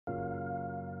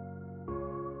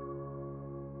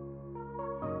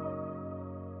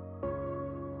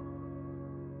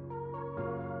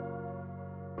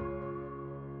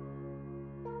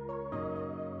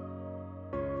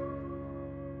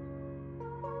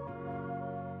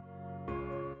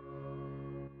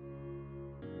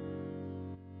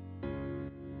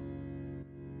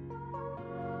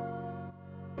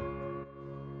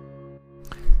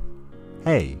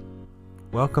Hey,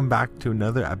 welcome back to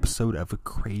another episode of A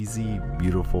Crazy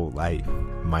Beautiful Life.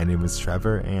 My name is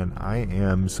Trevor, and I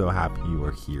am so happy you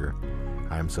are here.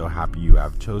 I am so happy you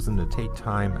have chosen to take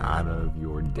time out of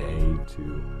your day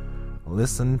to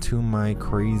listen to my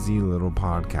crazy little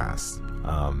podcast.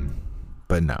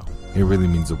 But no, it really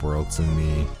means the world to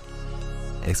me,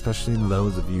 especially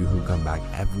those of you who come back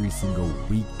every single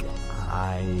week.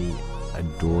 I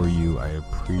adore you. I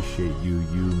appreciate you.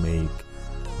 You make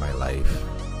my life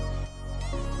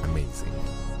amazing.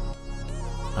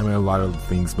 I mean, a lot of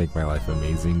things make my life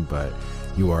amazing, but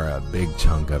you are a big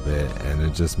chunk of it, and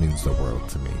it just means the world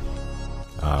to me.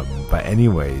 But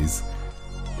anyways,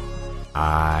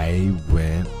 I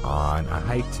went on a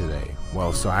hike today.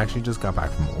 Well, so I actually just got back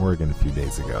from Oregon a few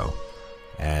days ago,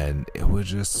 and it was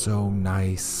just so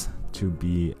nice to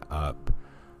be up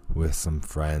with some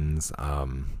friends.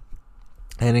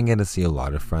 I didn't get to see a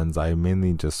lot of friends. I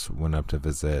mainly just went up to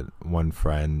visit one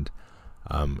friend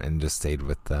and just stayed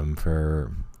with them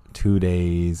for 2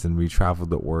 days, and we traveled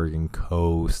the Oregon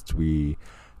coast. We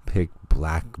picked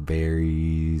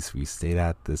blackberries. We stayed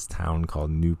at this town called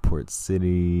Newport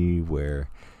City, where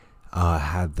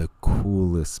had the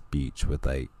coolest beach with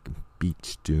like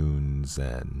beach dunes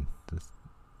and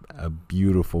a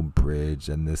beautiful bridge,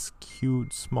 and this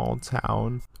cute small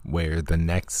town where the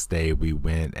next day we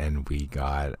went and we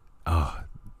got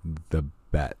the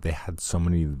bet. They had so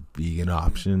many vegan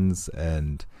options,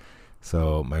 and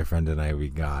so my friend and I, we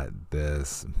got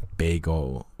this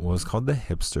bagel. It was called the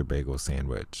hipster bagel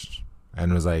sandwich,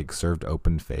 and it was like served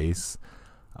open face,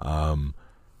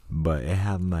 but it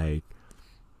had like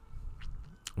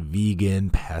vegan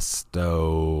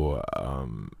pesto,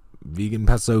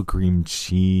 cream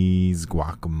cheese,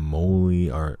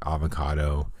 guacamole, or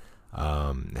avocado.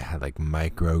 It had like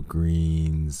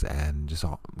microgreens and just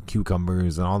all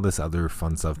cucumbers and all this other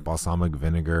fun stuff, balsamic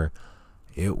vinegar.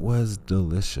 It was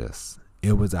delicious.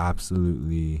 It was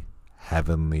absolutely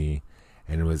heavenly,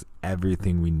 and it was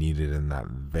everything we needed in that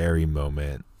very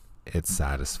moment. It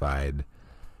satisfied,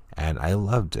 and I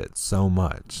loved it so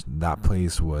much. That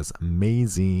place was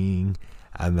amazing.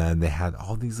 And then they had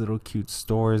all these little cute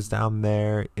stores down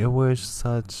there. It was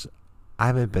I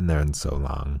haven't been there in so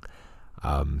long.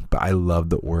 But I love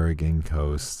the Oregon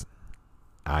coast.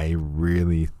 I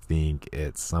really think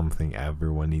it's something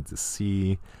everyone needs to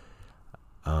see.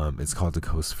 It's called the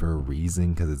coast for a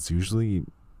reason, because it's usually,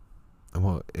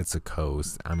 it's a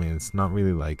coast. I mean, it's not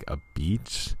really like a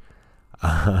beach,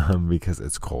 because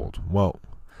it's cold. Well,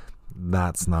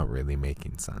 that's not really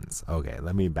making sense. Okay,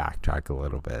 let me backtrack a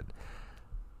little bit.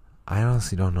 I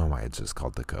honestly don't know why it's just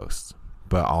called the coast,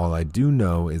 but all I do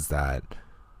know is that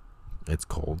it's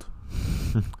cold.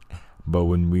 But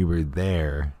when we were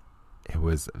there, it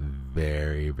was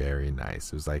very, very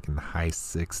nice. It was like in the high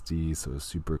 60s, so it was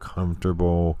super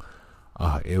comfortable.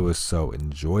 It was so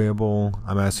enjoyable.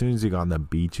 I mean, as soon as you got on the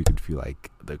beach, you could feel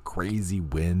like the crazy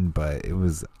wind, but it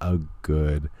was a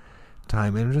good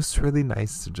time. And it was just really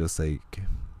nice to just like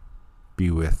be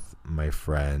with my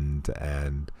friend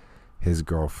and his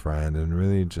girlfriend, and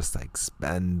really just like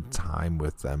spend time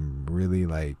with them, really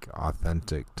like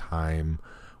authentic time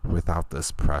without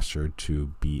this pressure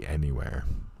to be anywhere.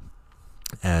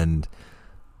 And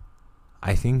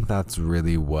I think that's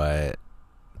really what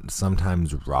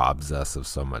sometimes robs us of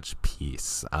so much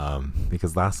peace,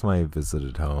 because last time I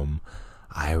visited home,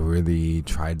 I really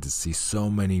tried to see so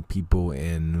many people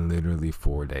in literally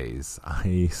 4 days.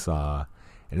 I saw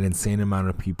an insane amount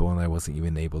of people, and I wasn't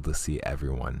even able to see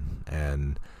everyone.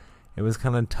 And it was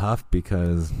kind of tough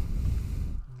because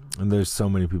there's so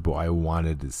many people I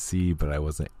wanted to see, but I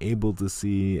wasn't able to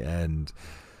see.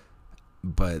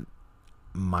 But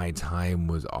my time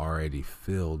was already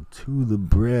filled to the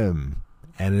brim.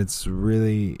 And it's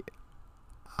really,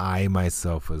 I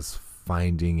myself was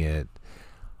finding it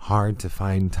hard to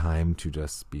find time to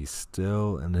just be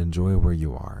still and enjoy where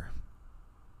you are.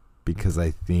 Because I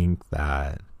think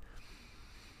that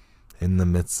in the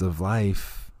midst of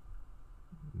life,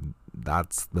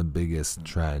 that's the biggest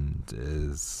trend,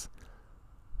 is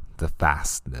the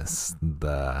fastness,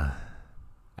 the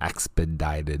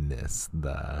expeditedness,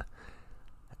 the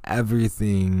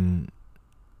everything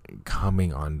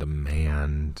coming on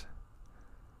demand.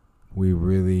 We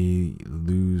really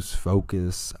lose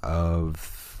focus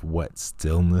of what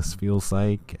stillness feels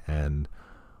like, and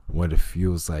what it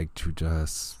feels like to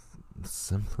just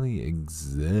simply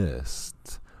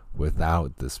exist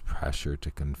without this pressure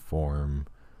to conform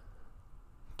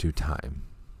to time.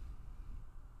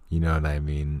 You know what I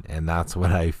mean? And that's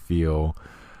what I feel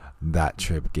that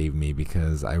trip gave me,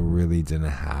 because I really didn't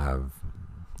have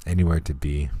anywhere to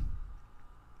be.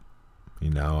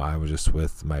 I was just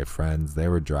with my friends. They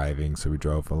were driving, so we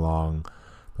drove along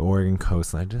the Oregon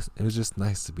coast, and it was just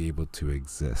nice to be able to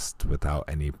exist without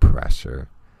any pressure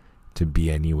to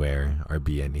be anywhere or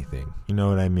be anything. You know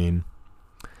what I mean?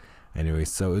 Anyway,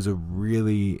 so it was a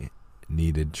really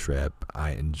needed trip.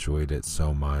 I enjoyed it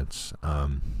so much.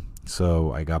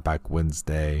 So I got back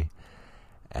Wednesday,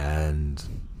 and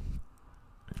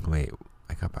wait,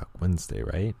 I got back Wednesday,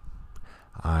 right?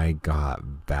 I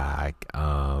got back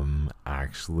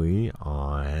actually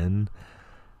on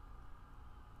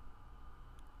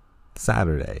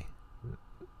Saturday.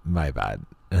 My bad.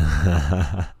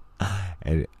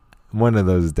 And one of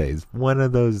those days,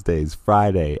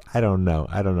 Friday, I don't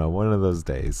know, one of those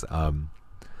days.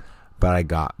 But I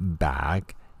got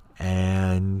back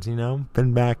and,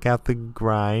 been back at the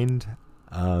grind.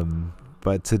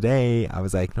 But today I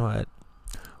was like, you know what?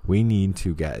 We need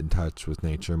to get in touch with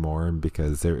nature more,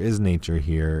 because there is nature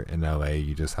here in LA.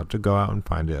 You just have to go out and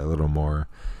find it a little more.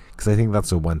 Because I think that's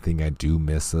the one thing I do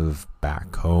miss of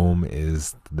back home,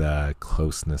 is the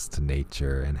closeness to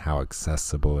nature and how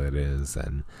accessible it is.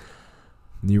 And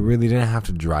you really didn't have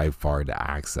to drive far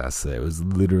to access it. It was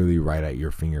literally right at your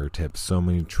fingertips. So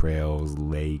many trails,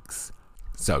 lakes.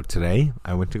 So today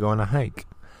I went to go on a hike.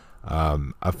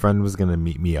 A friend was going to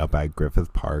meet me up at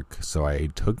Griffith Park, so I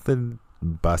took the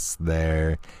bus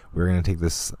there. We were going to take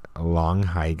this long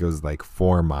hike. It was like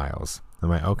 4 miles. I'm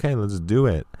like, okay, let's do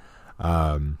it.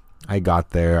 I got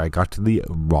there. I got to the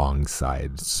wrong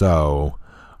side. So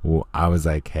I was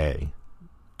like, hey,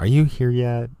 are you here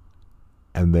yet?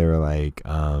 And they were like,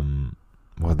 well,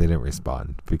 they didn't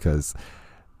respond because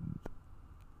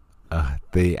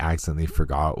they accidentally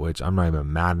forgot, which I'm not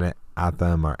even mad at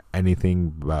them or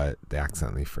anything, but they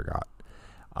accidentally forgot.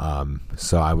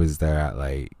 So I was there at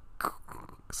like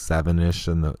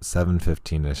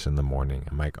 7:15ish in the morning.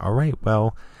 I'm like, all right,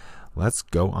 well, let's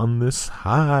go on this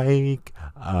hike.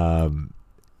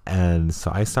 And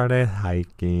so I started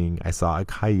hiking. I saw a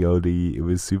coyote. It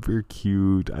was super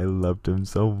cute. I loved him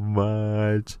so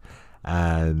much.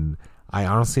 And I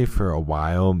honestly, for a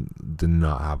while, did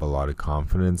not have a lot of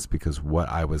confidence, because what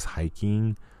I was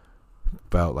hiking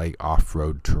felt like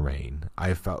off-road terrain.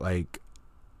 I felt like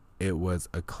it was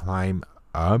a climb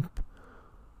up.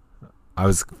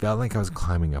 Felt like I was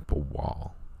climbing up a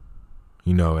wall.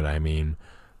 You know what I mean?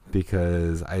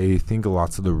 Because I think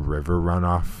lots of the river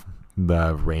runoff,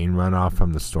 the rain runoff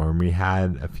from the storm we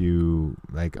had a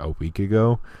week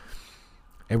ago,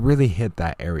 it really hit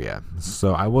that area.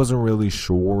 So I wasn't really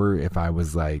sure if I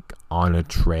was like on a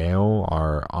trail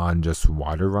or on just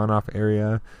water runoff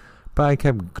area, but I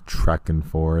kept trekking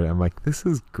forward. I'm like, this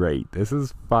is great. This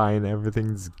is fine.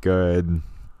 Everything's good.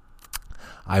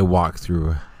 I walked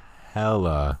through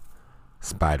hella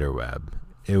spider web.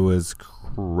 It was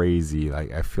crazy.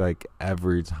 Like, I feel like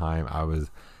every time I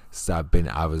was stopping,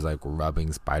 I was like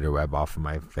rubbing spider web off of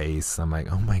my face. I'm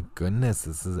like, oh my goodness,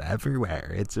 this is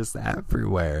everywhere. It's just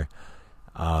everywhere.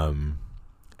 And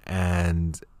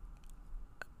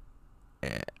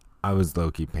I was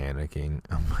low-key panicking.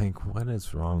 I'm like, what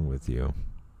is wrong with you?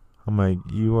 I'm like,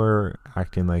 you are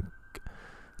acting like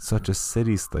such a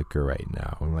city slicker right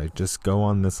now. I'm like, just go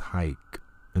on this hike.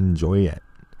 Enjoy it.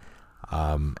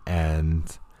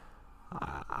 And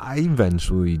I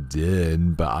eventually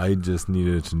did, but I just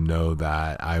needed to know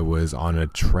that I was on a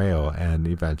trail, and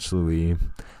eventually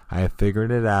I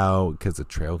figured it out, because the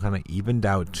trail kind of evened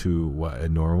out to what a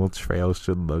normal trail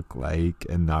should look like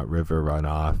and not river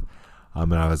runoff.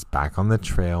 And I was back on the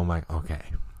trail. I'm like, okay,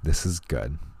 this is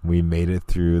good. We made it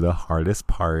through the hardest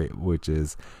part, which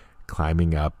is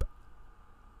climbing up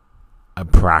a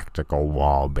practical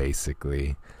wall,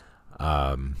 basically.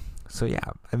 So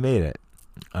yeah, I made it.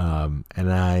 And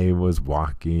I was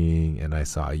walking, and I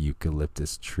saw a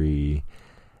eucalyptus tree,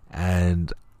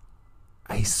 and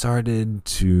I started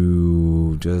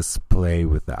to just play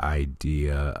with the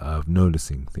idea of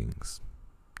noticing things.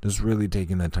 Just really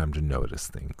taking that time to notice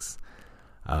things.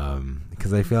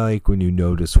 Because I feel like when you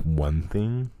notice one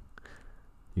thing,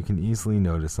 you can easily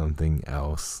notice something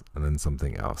else, and then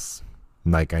something else.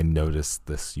 Like, I noticed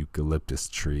this eucalyptus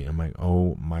tree. I'm like,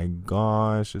 oh my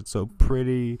gosh, it's so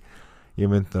pretty.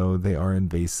 Even though they are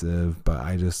invasive, but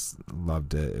I just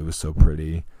loved it. It was so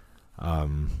pretty.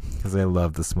 Because I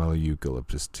love the smell of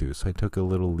eucalyptus too. So I took a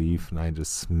little leaf and I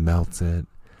just smelt it.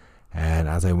 And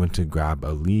as I went to grab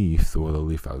a leaf, or the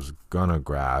leaf I was gonna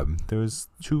grab, there was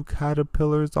 2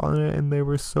 caterpillars on it, and they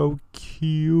were so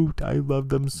cute. I loved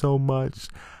them so much.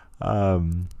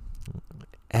 And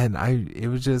it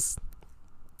was just,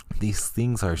 these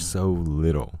things are so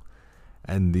little,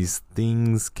 and these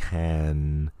things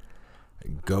can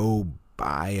go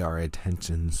by our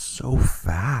attention so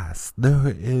fast.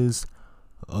 There is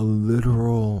a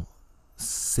literal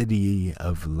city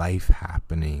of life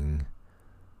happening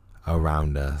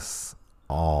around us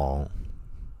all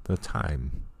the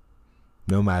time.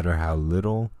 No matter how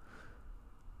little,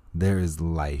 there is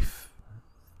life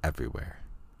everywhere.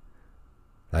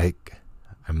 Like,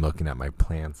 I'm looking at my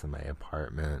plants in my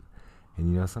apartment,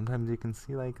 and sometimes you can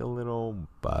see like a little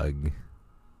bug.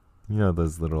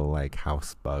 Those little like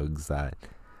house bugs that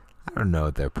I don't know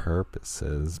what their purpose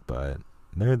is, but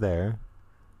they're there.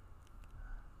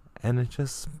 And it's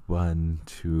just fun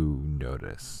to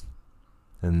notice.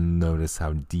 And notice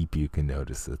how deep you can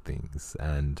notice the things.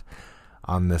 And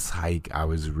on this hike, I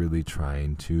was really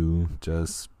trying to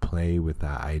just play with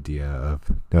that idea of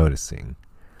noticing.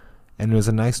 And it was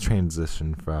a nice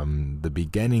transition from the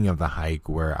beginning of the hike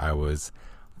where I was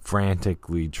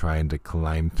frantically trying to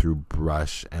climb through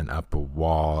brush and up a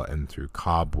wall and through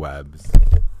cobwebs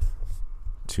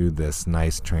to this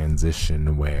nice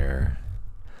transition where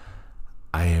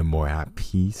I am more at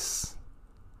peace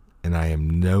and I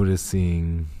am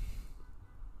noticing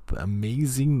the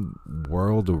amazing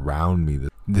world around me,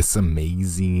 this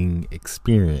amazing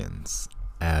experience.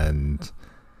 And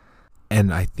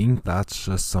I think that's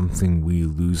just something we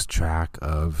lose track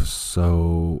of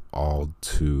so all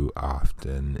too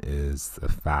often, is the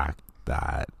fact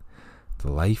that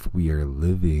the life we are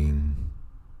living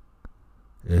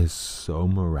is so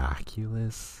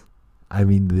miraculous. I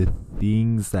mean, the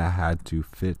things that had to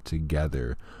fit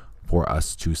together for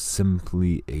us to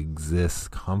simply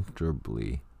exist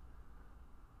comfortably.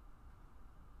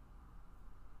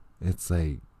 It's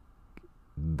like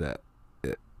that.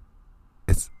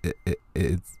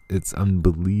 It's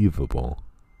unbelievable.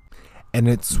 And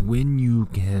it's when you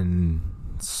can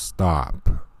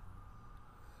stop,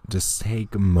 just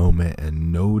take a moment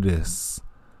and notice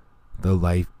the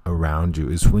life around you,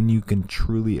 is when you can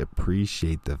truly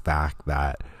appreciate the fact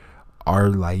that our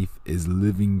life is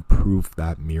living proof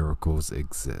that miracles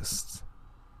exist.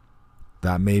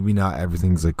 That maybe not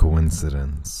everything's a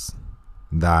coincidence.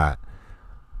 That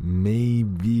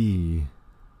maybe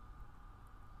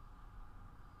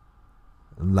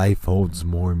life holds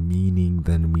more meaning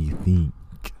than we think.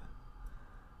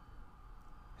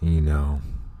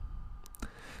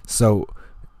 So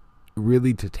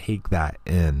really, to take that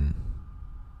in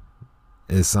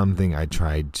is something I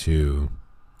tried to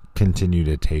continue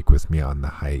to take with me on the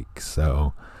hike.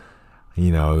 So,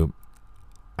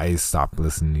 I stopped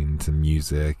listening to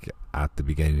music at the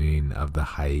beginning of the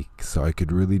hike so I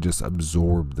could really just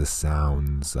absorb the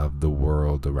sounds of the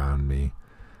world around me.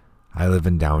 I live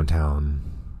in downtown.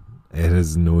 It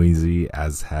is noisy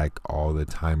as heck all the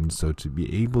time, so to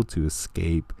be able to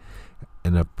escape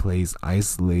in a place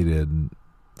isolated,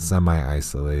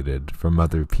 semi-isolated from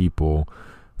other people,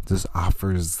 just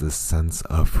offers this sense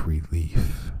of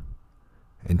relief.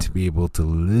 And to be able to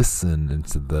listen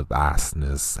into the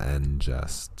vastness and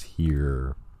just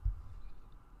hear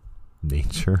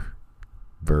nature,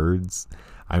 birds.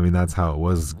 I mean, that's how it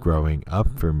was growing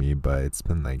up for me, but it's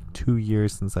been like 2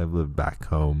 years since I've lived back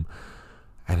home.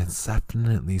 And it's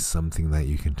definitely something that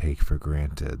you can take for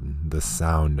granted. The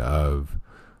sound of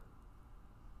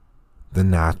the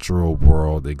natural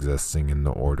world existing in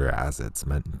the order as it's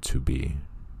meant to be,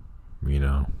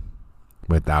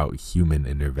 without human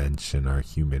intervention or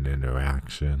human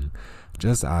interaction,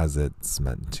 just as it's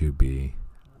meant to be.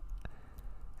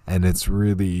 And it's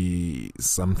really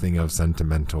something of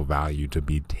sentimental value to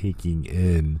be taking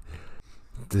in,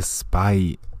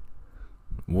 despite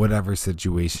whatever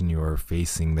situation you are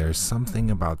facing. There's something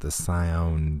about the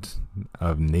sound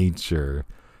of nature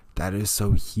that is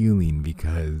so healing,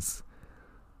 because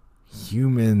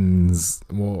humans,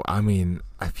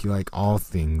 I feel like all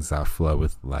things that flow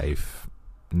with life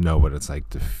know what it's like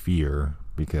to fear,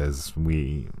 because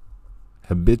we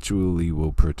habitually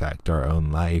will protect our own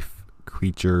life,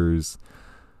 creatures,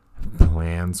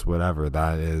 plants, whatever.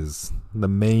 That is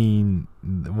one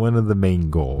of the main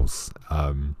goals.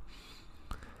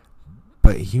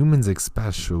 But humans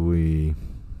especially,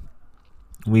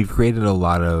 we've created a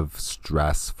lot of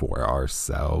stress for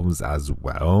ourselves as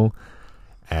well.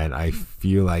 And I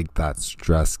feel like that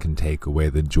stress can take away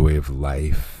the joy of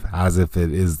life, as if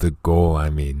it is the goal. I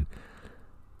mean,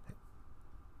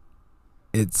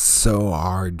 it's so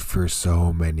hard for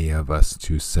so many of us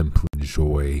to simply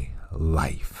enjoy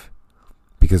life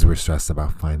because we're stressed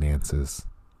about finances,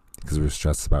 because we're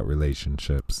stressed about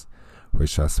relationships, we're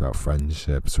stressed about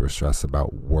friendships, we're stressed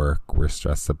about work, we're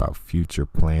stressed about future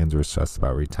plans, we're stressed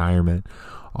about retirement.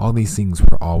 All these things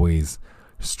we're always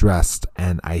stressed,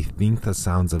 and I think the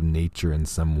sounds of nature in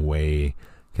some way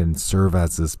can serve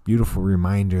as this beautiful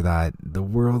reminder that the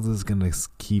world is going to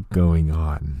keep going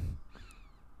on.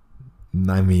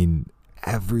 I mean,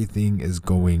 everything is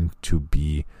going to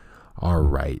be all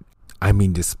right. I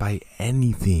mean, despite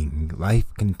anything,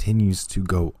 life continues to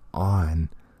go on.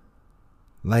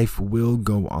 Life will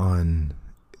go on.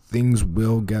 Things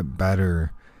will get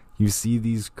better. You see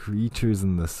these creatures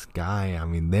in the sky. I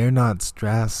mean, they're not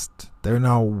stressed. They're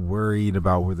not worried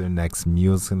about where their next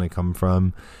meal is going to come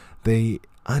from. They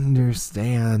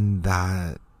understand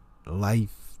that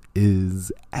life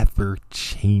is ever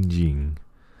changing.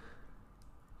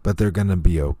 But they're going to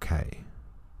be okay.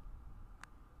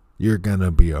 You're going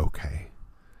to be okay.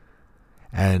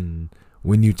 And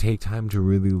when you take time to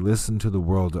really listen to the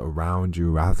world around you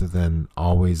rather than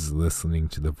always listening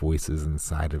to the voices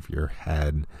inside of your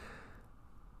head,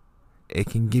 it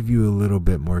can give you a little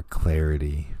bit more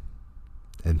clarity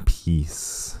and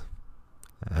peace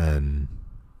and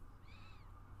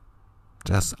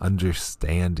just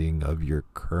understanding of your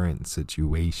current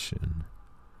situation.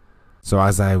 So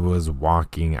as I was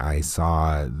walking, I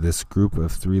saw this group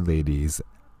of 3 ladies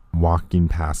walking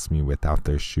past me without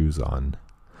their shoes on.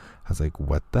 I was like,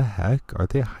 what the heck? Are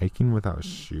they hiking without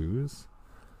shoes?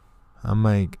 I'm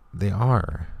like, they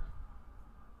are.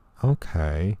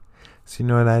 Okay. So you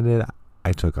know what I did?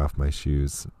 I took off my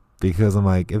shoes because I'm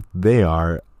like, if they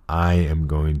are, I am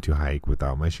going to hike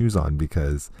without my shoes on,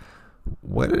 because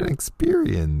what an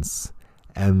experience.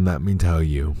 And let me tell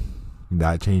you,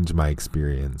 that changed my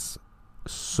experience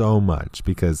so much,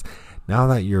 because now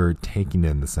that you're taking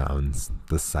in the sounds,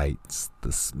 the sights,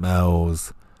 the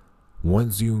smells,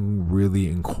 once you really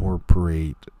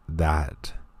incorporate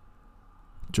that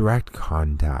direct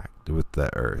contact with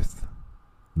the earth,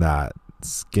 that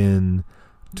skin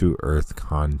to earth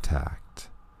contact,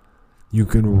 you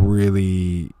can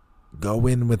really go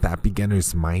in with that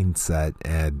beginner's mindset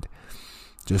and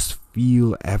just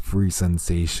feel every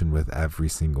sensation with every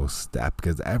single step,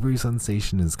 because every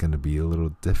sensation is going to be a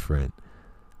little different.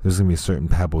 There's going to be a certain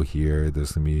pebble here.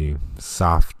 There's going to be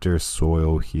softer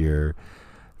soil here.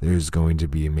 There's going to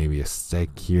be maybe a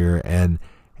stick here. And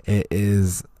it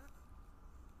is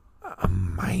a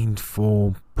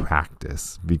mindful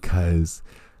practice, because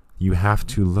you have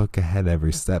to look ahead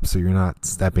every step so you're not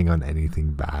stepping on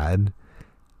anything bad.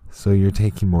 So you're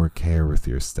taking more care with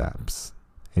your steps,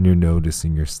 and you're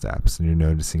noticing your steps, and you're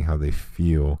noticing how they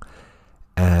feel.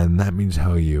 And let me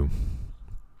tell you,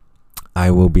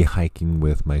 I will be hiking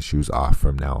with my shoes off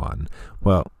from now on.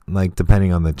 Well, like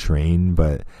depending on the terrain,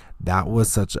 but that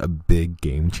was such a big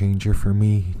game changer for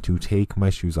me to take my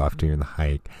shoes off during the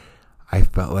hike. I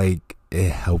felt like it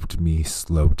helped me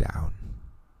slow down.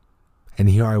 And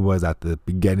here I was at the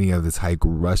beginning of this hike,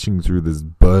 rushing through this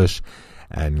bush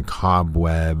and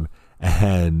cobweb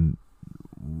and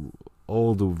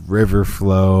old river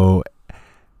flow,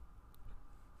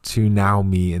 to now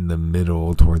me in the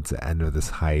middle towards the end of this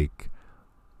hike,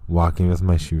 walking with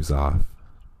my shoes off,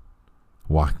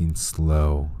 walking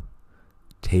slow,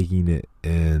 taking it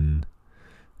in,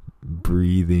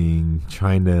 breathing,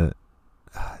 trying to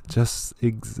just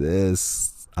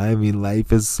exist. I mean,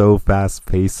 life is so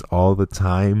fast-paced all the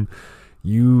time.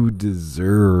 You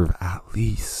deserve at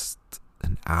least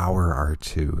an hour or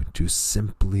two to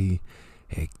simply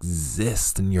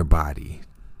exist in your body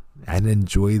and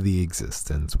enjoy the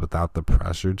existence without the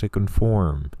pressure to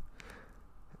conform.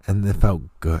 And it felt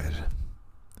good.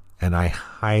 And I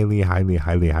highly, highly,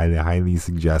 highly, highly, highly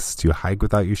suggest to hike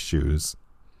without your shoes.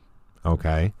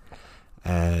 Okay?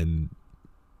 And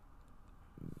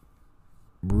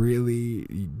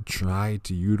really try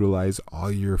to utilize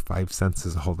all your 5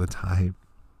 senses all the time.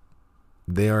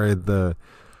 They are the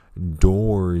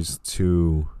doors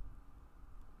to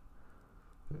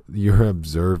your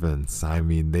observance. I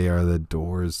mean, they are the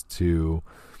doors to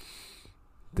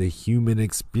the human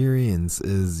experience,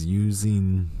 is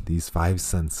using these 5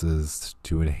 senses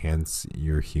to enhance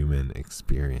your human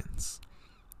experience.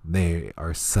 They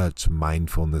are such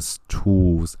mindfulness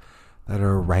tools that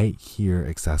are right here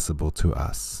accessible to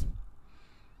us.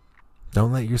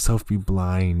 Don't let yourself be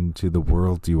blind to the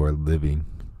world you are living.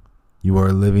 You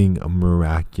are living a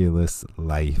miraculous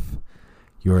life.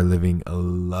 You are living a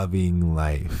loving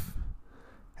life.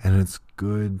 And it's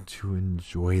good to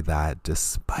enjoy that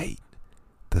despite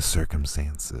the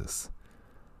circumstances.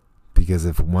 Because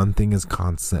if one thing is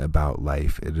constant about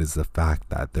life, it is the fact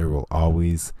that there will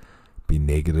always be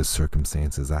negative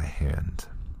circumstances at hand.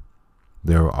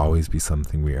 There will always be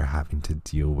something we are having to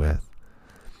deal with.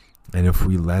 And if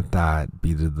we let that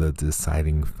be the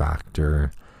deciding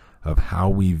factor of how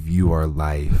we view our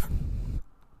life,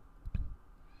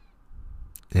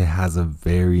 it has a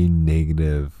very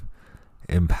negative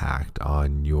impact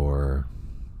on your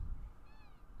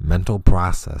mental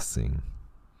processing,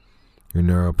 your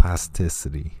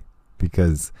neuroplasticity,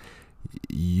 because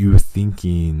you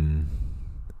thinking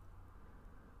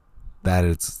that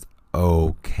it's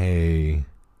okay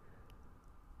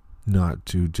not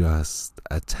to just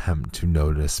attempt to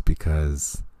notice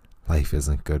because life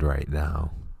isn't good right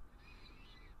now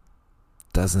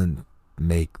doesn't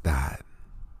make that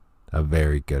a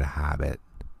very good habit,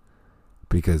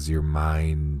 because your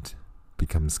mind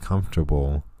becomes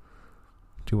comfortable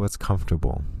to what's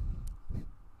comfortable.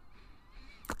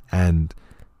 And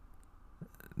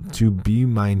to be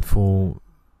mindful,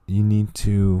 you need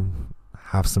to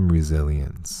have some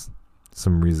resilience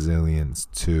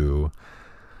to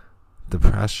the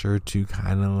pressure to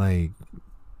kind of like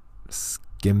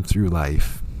skim through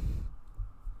life,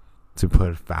 to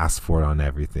put fast forward on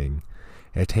everything.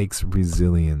 It takes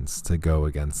resilience to go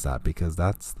against that, because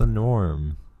that's the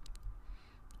norm.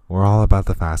 We're all about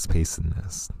the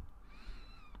fast-pacedness.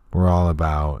 We're all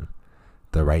about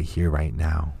the right here, right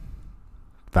now.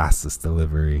 Fastest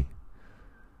delivery.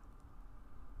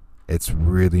 It's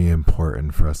really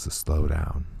important for us to slow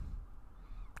down.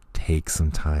 Take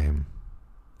some time.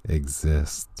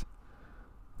 Exist.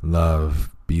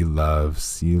 Love. Be love.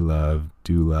 See love.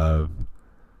 Do love.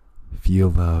 Feel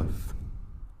love.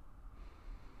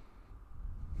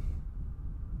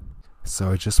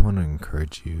 So I just want to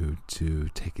encourage you to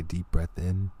take a deep breath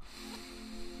in.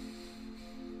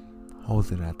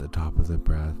 Hold it at the top of the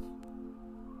breath.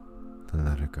 Then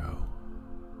let it go.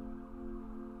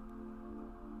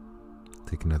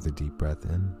 Take another deep breath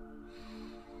in.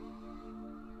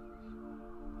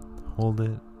 Hold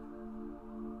it.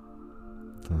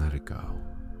 Then let it go.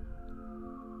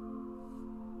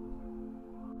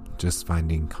 Just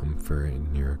finding comfort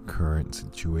in your current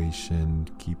situation,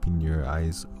 keeping your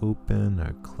eyes open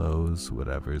or closed,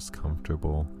 whatever is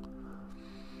comfortable.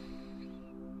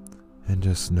 And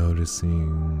just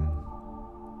noticing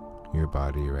your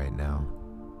body right now.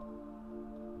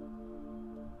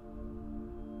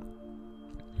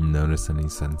 Notice any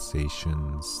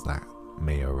sensations that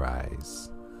may arise.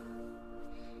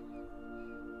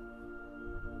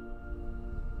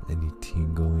 Any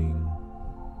tingling.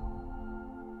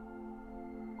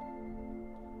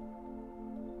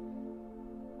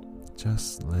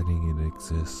 Just letting it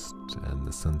exist and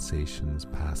the sensations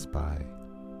pass by.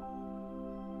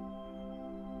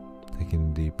 Taking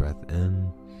a deep breath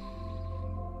in.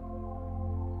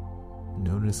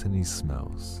 Notice any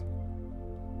smells.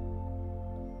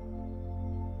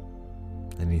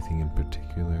 Anything in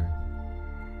particular?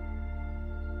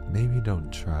 Maybe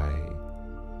don't try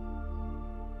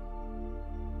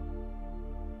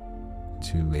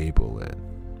to label it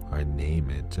or name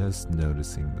it, just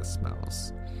noticing the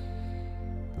smells.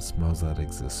 The smells that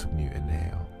exist when you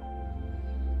inhale.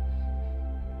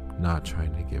 Not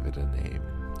trying to give it a name,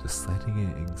 just letting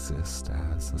it exist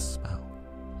as a smell.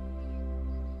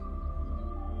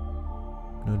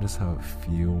 Notice how it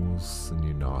feels in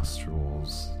your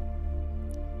nostrils,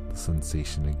 the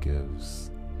sensation it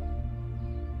gives.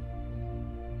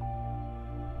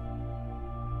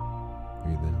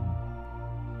 Breathe in.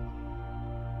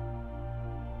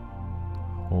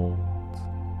 Hold.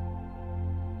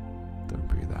 Then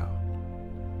breathe out.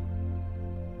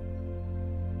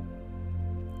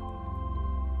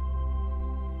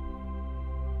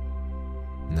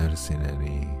 Noticing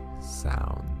any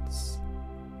sounds,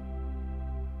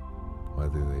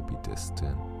 whether they be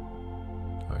distant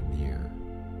or near.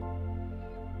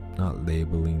 Not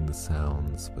labeling the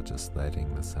sounds, but just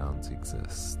letting the sounds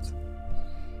exist.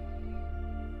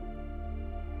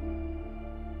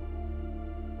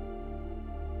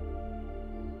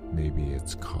 Maybe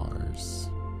it's cars,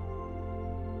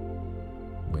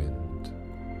 wind,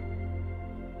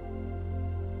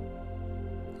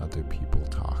 other people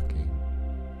talking.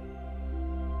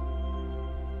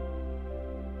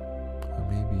 Or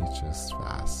maybe it's just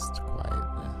vast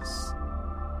quietness,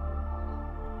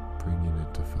 bringing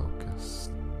it to focus.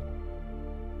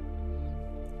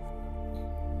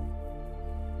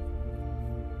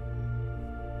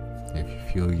 If you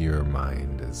feel your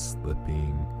mind is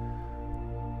slipping,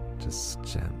 just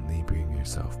gently bring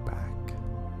yourself back.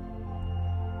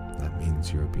 That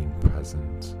means you are being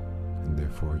present, and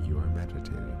therefore you are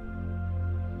meditating.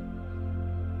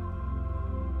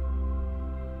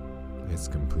 It's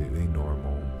completely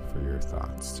normal for your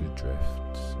thoughts to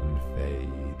drift and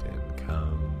fade and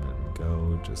come and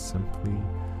go. Just simply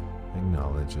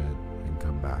acknowledge it and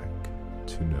come back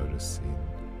to noticing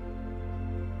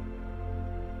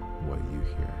what you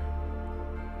hear.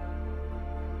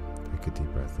 Take a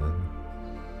deep breath in.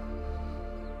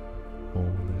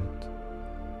 Hold it.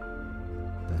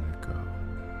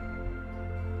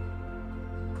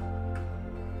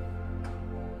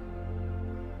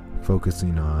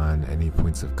 focusing on any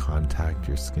points of contact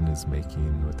your skin is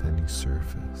making with any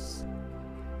surface.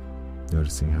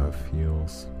 Noticing how it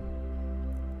feels.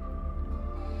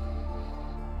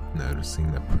 Noticing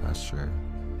the pressure.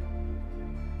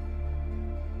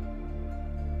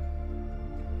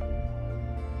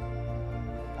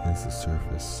 Is the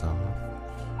surface soft?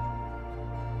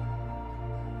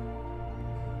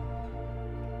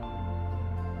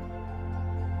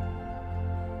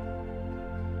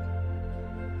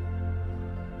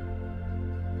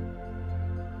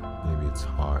 Maybe it's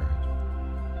hard.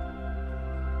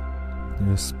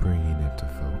 And just bringing it to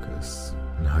focus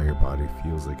and how your body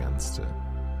feels against it.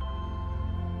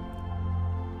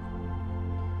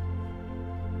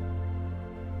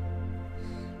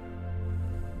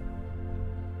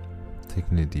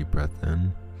 Taking a deep breath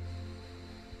in,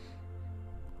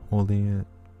 holding it,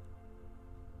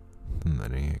 and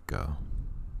letting it go.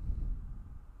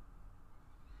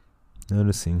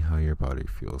 Noticing how your body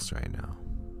feels right now,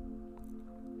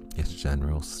 its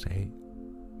general state.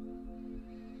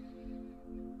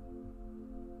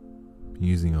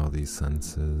 Using all these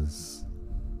senses.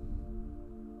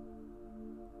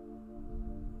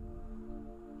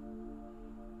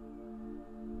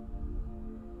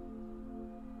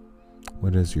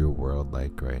 What is your world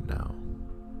like right now?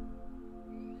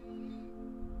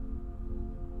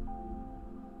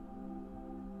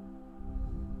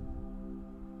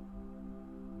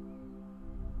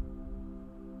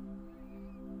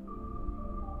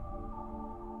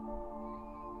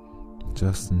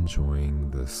 Just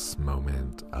enjoying this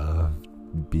moment of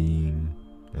being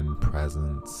in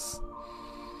presence,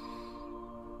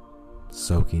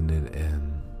 soaking it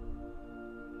in,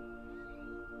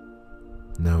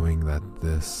 knowing that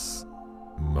this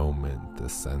moment,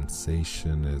 this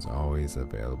sensation is always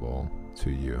available to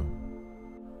you.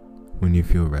 When you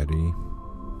feel ready, you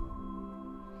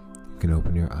can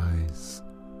open your eyes,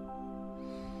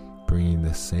 bringing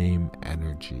the same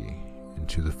energy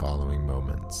into the following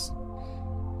moments,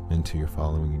 into your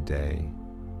following day,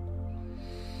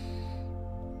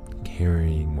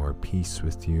 carrying more peace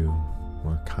with you,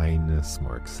 more kindness,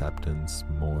 more acceptance,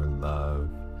 more love.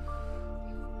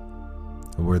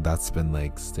 A word that's been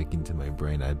like sticking to my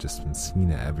brain, I've just been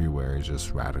seeing it everywhere, is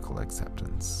just radical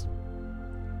acceptance.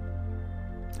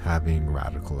 Having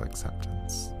radical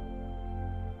acceptance.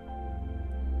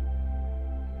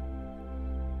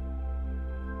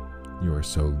 You are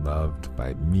so loved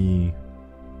by me,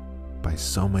 by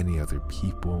so many other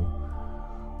people.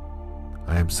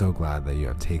 I am so glad that you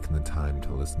have taken the time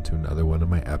to listen to another one of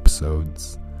my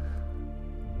episodes.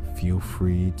 Feel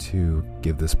free to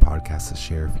give this podcast a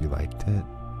share if you liked it.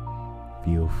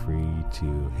 Feel free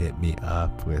to hit me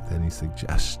up with any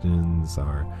suggestions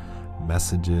or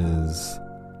messages.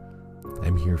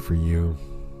 I'm here for you.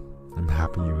 I'm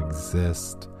happy you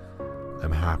exist.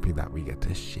 I'm happy that we get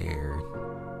to share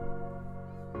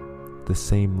the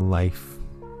same life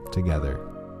together,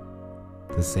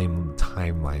 the same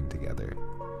timeline together.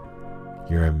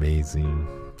 You're amazing.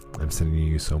 I'm sending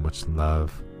you so much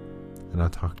love, and I'll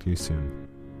talk to you soon.